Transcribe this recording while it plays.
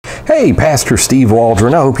Hey, Pastor Steve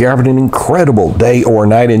Waldron. I hope you're having an incredible day or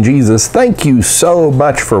night in Jesus. Thank you so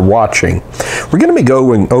much for watching. We're going to be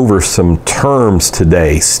going over some terms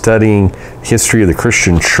today, studying history of the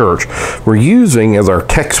Christian church. We're using as our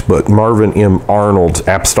textbook Marvin M. Arnold's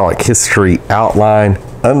Apostolic History Outline.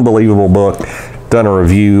 Unbelievable book. Done a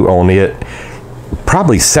review on it,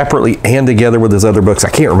 probably separately and together with his other books. I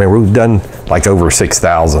can't remember. We've done like over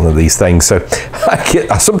 6,000 of these things. So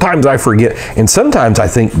sometimes I forget, and sometimes I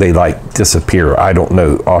think they like disappear. I don't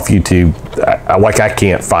know, off YouTube. I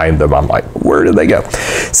can't find them. I'm like, where did they go?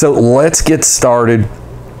 So let's get started.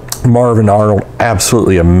 Marvin Arnold,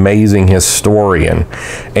 absolutely amazing historian.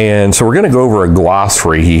 And so we're going to go over a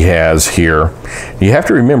glossary he has here. You have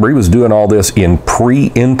to remember, he was doing all this in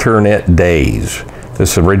pre-internet days.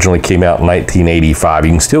 This originally came out in 1985.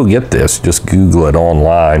 You can still get this. Just Google it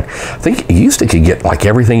online. I think he used to could get like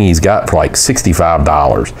everything he's got for like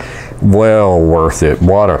 $65. Well worth it.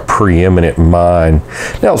 What a preeminent mind.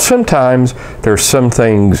 Now, sometimes there's some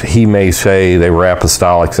things he may say they were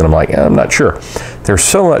apostolics, and I'm like, I'm not sure. There's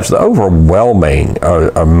so much, the overwhelming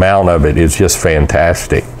amount of it is just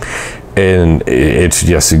fantastic. And it's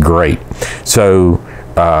just great. So,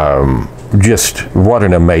 just what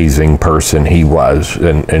an amazing person he was,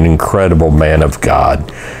 an incredible man of God.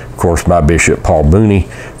 Of course, my Bishop Paul Mooney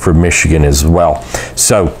from Michigan as well.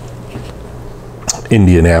 So,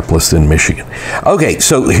 Indianapolis in Michigan. Okay,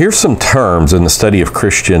 so here's some terms in the study of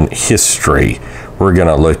Christian history we're going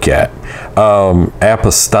to look at.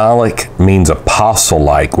 Apostolic means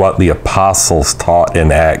apostle-like, what the apostles taught in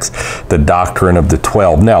Acts, the doctrine of the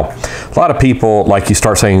 12. Now, a lot of people, like you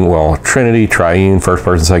start saying, well, Trinity, triune, first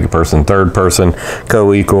person, second person, third person,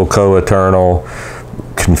 co-equal, co-eternal,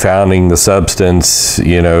 confounding the substance,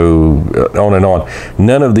 you know, on and on.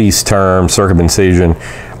 None of these terms, circumcision,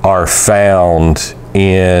 are found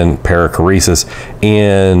in perichoresis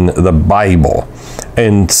in the Bible.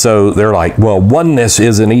 And so they're like, well, oneness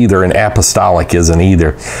isn't either and apostolic isn't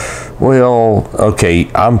either. Well, okay,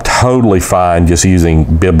 I'm totally fine just using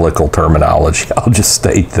biblical terminology. I'll just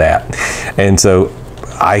state that. And so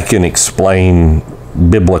I can explain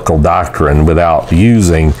biblical doctrine without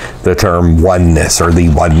using the term oneness or the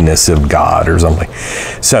oneness of God or something.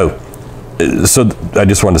 So I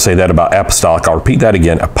just wanted to say that about apostolic. I'll repeat that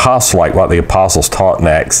again. Apostolic, what the apostles taught in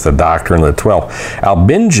Acts, the doctrine of the 12.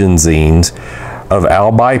 Albigenses of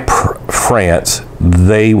Albany, France,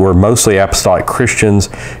 they were mostly apostolic Christians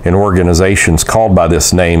and organizations called by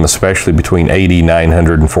this name, especially between AD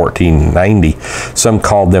 900 and 1490. Some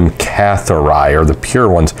called them Cathari, or the pure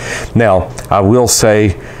ones. Now, I will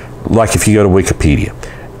say, like if you go to Wikipedia,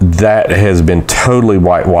 that has been totally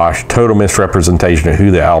whitewashed, total misrepresentation of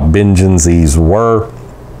who the Albigenses were.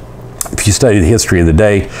 If you study the history of the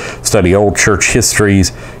day, study old church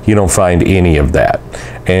histories, you don't find any of that.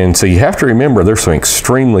 And so you have to remember there's some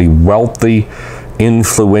extremely wealthy,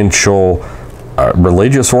 influential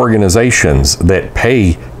religious organizations that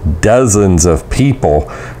pay dozens of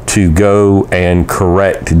people to go and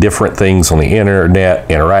correct different things on the internet,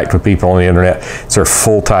 interact with people on the internet. It's their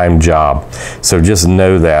full-time job. So just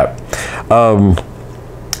know that.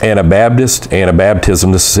 Anabaptist,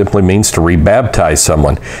 anabaptism, this simply means to rebaptize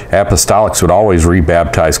someone. Apostolics would always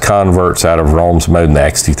rebaptize converts out of Rome's mode in the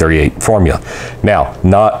Acts 2:38 formula. Now,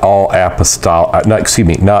 not all Anabaptists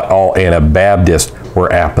were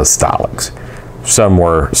apostolics. Some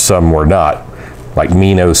were not. Like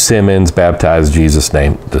Meno Simmons, baptized in Jesus'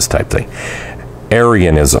 name, this type thing.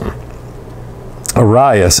 Arianism.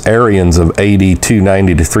 Arians of AD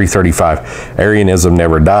 290 to 335. Arianism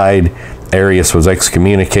never died. Arius was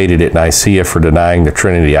excommunicated at Nicaea for denying the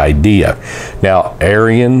Trinity idea. Now,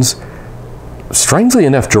 Arians, strangely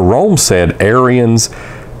enough, Jerome said Arians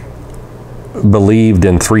believed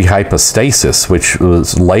in three hypostasis, which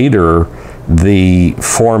was later the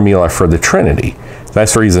formula for the Trinity.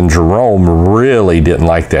 That's the reason Jerome really didn't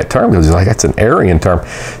like that term, because he's like, that's an Arian term.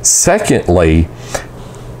 Secondly,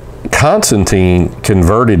 Constantine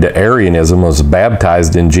converted to Arianism, was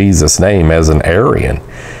baptized in Jesus' name as an Arian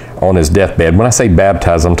on his deathbed. When I say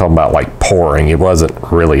baptized, I'm talking about like pouring. It wasn't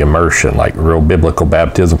really immersion, like real biblical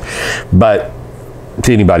baptism. But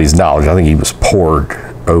to anybody's knowledge, I think he was poured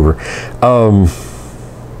over.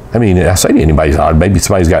 I mean, I say to anybody's knowledge, maybe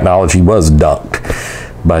somebody's got knowledge, he was dunked.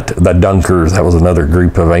 But the dunkers, that was another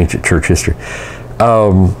group of ancient church history.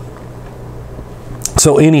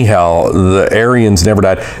 So anyhow, the Arians never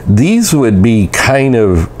died. These would be kind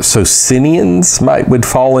of Socinians would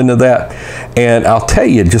fall into that. And I'll tell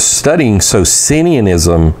you, just studying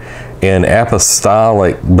Socinianism and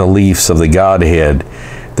apostolic beliefs of the Godhead,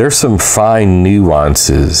 there's some fine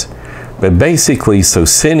nuances But basically,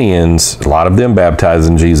 Socinians, a lot of them baptized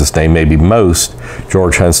in Jesus' name, maybe most,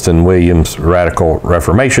 George Hunston Williams' Radical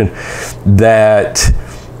Reformation, that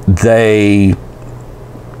they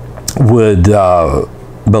would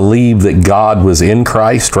believe that God was in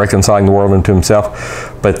Christ, reconciling the world unto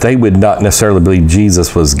himself, but they would not necessarily believe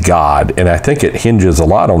Jesus was God. And I think it hinges a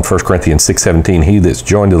lot on 1 Corinthians 6:17, he that's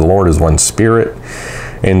joined to the Lord is one spirit.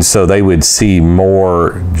 And so they would see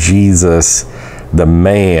more Jesus, the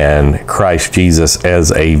man, Christ Jesus,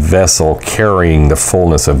 as a vessel carrying the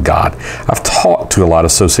fullness of God. I've talked to a lot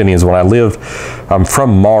of Socinians when I lived. I'm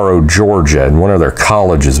from Morrow, Georgia, and one of their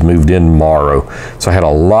colleges moved in Morrow. So I had a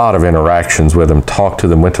lot of interactions with them, talked to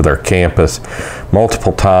them, went to their campus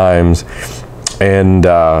multiple times. And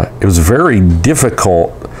it was very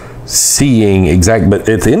difficult seeing but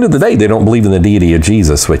at the end of the day, they don't believe in the deity of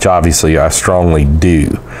Jesus, which obviously I strongly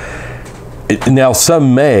do. Now,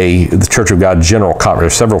 some may, the Church of God General Conference,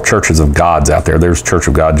 there's several churches of God's out there. There's Church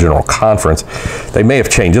of God General Conference. They may have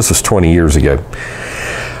changed. This was 20 years ago.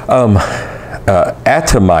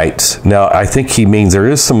 Atomites, now I think he means there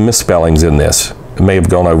is some misspellings in this. I may have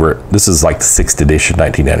gone over it. This is like the 6th edition,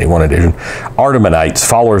 1991 edition. Artemanites,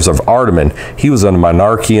 followers of Arteman. He was a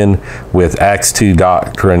monarchian with Acts 2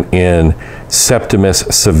 doctrine in Septimus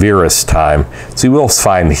Severus' time. So you will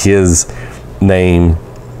find his name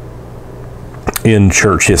in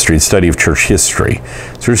church history, the study of church history.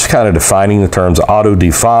 So we're just kind of defining the terms. Auto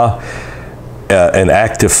de fa, an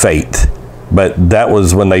act of faith. But that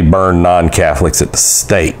was when they burned non-Catholics at the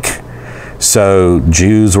stake. So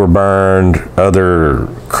Jews were burned, other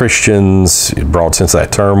Christians, in broad sense of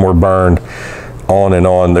that term, were burned, on and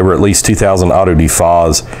on. There were at least 2,000 auto de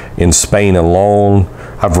fas in Spain alone.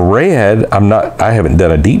 I've read, I haven't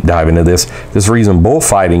done a deep dive into this. This reason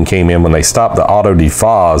bullfighting came in when they stopped the auto de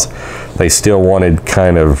fas. They still wanted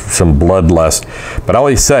kind of some bloodlust. But I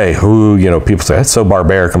always say, people say, that's so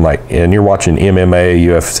barbaric. I'm like, and you're watching MMA,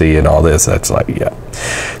 UFC, and all this. That's like, yeah.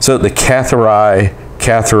 So the Cathari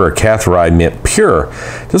meant pure.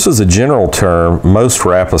 This was a general term. Most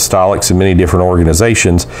were apostolics in many different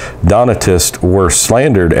organizations. Donatists were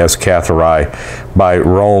slandered as Cathari by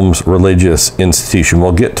Rome's religious institution.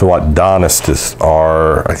 We'll get to what Donatists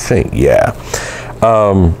are, I think, yeah.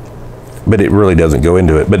 But it really doesn't go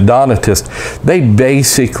into it. But Donatists, they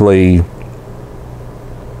basically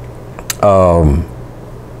were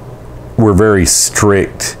very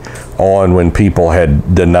strict on when people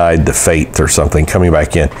had denied the faith or something, coming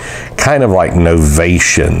back in, kind of like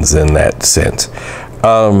Novatians in that sense.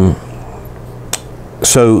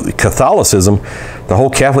 So Catholicism, the whole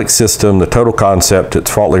Catholic system, the total concept, it's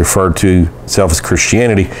falsely referred to itself as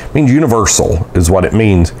Christianity, means universal is what it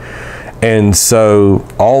means. And so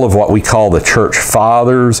all of what we call the church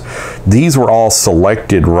fathers, these were all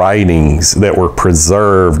selected writings that were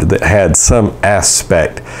preserved that had some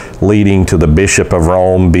aspect leading to the Bishop of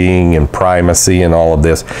Rome being in primacy and all of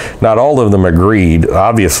this. Not all of them agreed.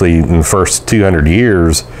 Obviously, in the first 200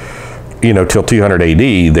 years, till 200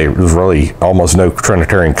 AD, there was really almost no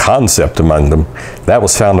Trinitarian concept among them. That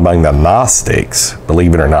was found among the Gnostics,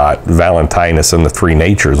 believe it or not, Valentinus and the Three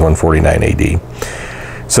Natures, 149 AD.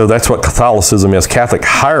 So that's what Catholicism is. Catholic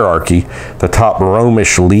hierarchy, the top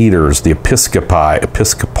Romish leaders, the episcopi,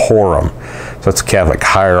 episcoporum. So that's Catholic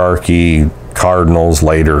hierarchy, cardinals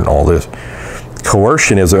later and all this.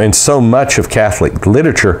 Coercionism, and so much of Catholic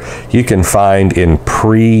literature you can find in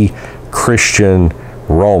pre-Christian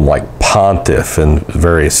Rome, like pontiff and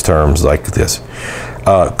various terms like this.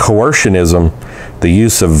 Coercionism, the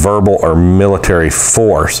use of verbal or military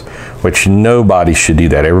force, which nobody should do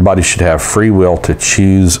that. Everybody should have free will to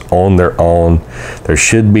choose on their own. There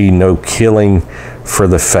should be no killing for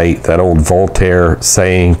the faith. That old Voltaire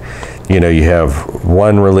saying, you have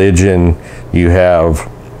one religion, you have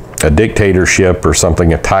a dictatorship or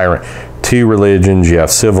something, a tyrant. 2 religions, you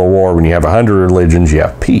have civil war. When you have 100 religions, you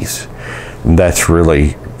have peace. And that's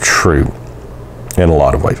really true in a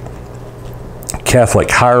lot of ways.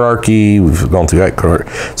 Catholic hierarchy, we've gone through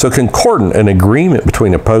that. So concordant, an agreement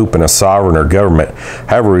between a pope and a sovereign or government,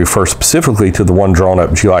 however, refer specifically to the one drawn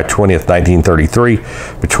up July 20th, 1933,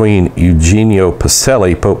 between Eugenio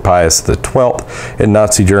Pacelli, Pope Pius XII, and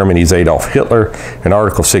Nazi Germany's Adolf Hitler. And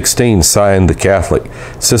Article 16 signed the Catholic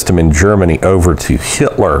system in Germany over to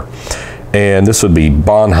Hitler. And this would be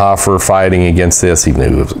Bonhoeffer fighting against this, even though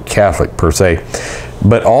he was Catholic per se.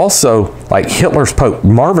 But also, like Hitler's Pope,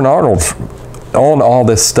 Marvin Arnold's on all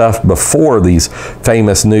this stuff before these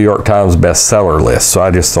famous New York Times bestseller lists. So I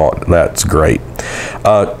just thought that's great.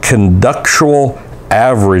 Conductual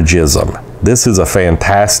averagism. This is a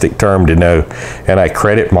fantastic term to know, and I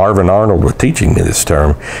credit Marvin Arnold with teaching me this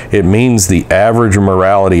term. It means the average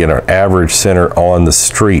morality in an average sinner on the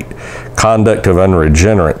street, conduct of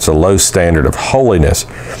unregenerates, a low standard of holiness.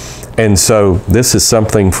 And so this is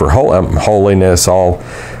something for holiness. All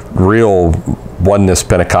real oneness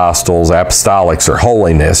Pentecostals, apostolics, or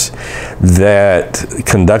holiness, that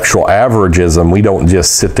conductual averagism, we don't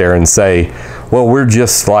just sit there and say, well, we're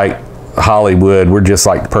just like Hollywood, we're just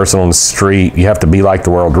like the person on the street, you have to be like the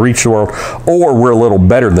world to reach the world, or we're a little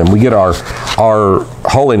better than. We get our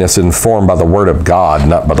holiness informed by the Word of God,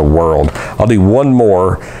 not by the world. I'll do one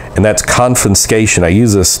more, and that's confiscation. I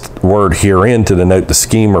use this word herein to denote the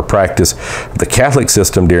scheme or practice of the Catholic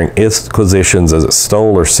system during inquisitions as it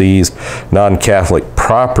stole or seized non-Catholic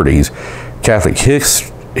properties. Catholic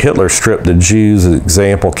Hitler stripped the Jews, as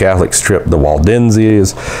example. Catholics stripped the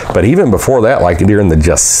Waldenses. But even before that, like during the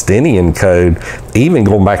Justinian Code, even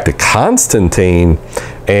going back to Constantine,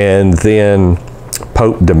 and then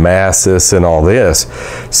Pope Damasus and all this,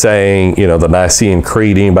 saying, you know, the Nicene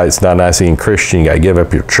Creed, anybody that's not a Nicene Christian, you got to give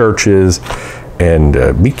up your churches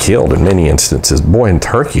and be killed in many instances. Boy, in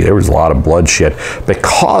Turkey, there was a lot of bloodshed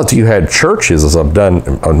because you had churches, as I've done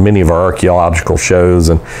on many of our archaeological shows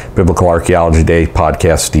and Biblical Archaeology Day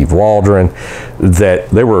podcast, Steve Waldron, that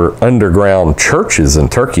there were underground churches in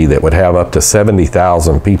Turkey that would have up to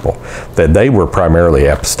 70,000 people, that they were primarily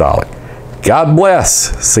apostolic. God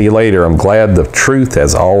bless. See you later. I'm glad the truth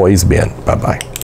has always been. Bye-bye.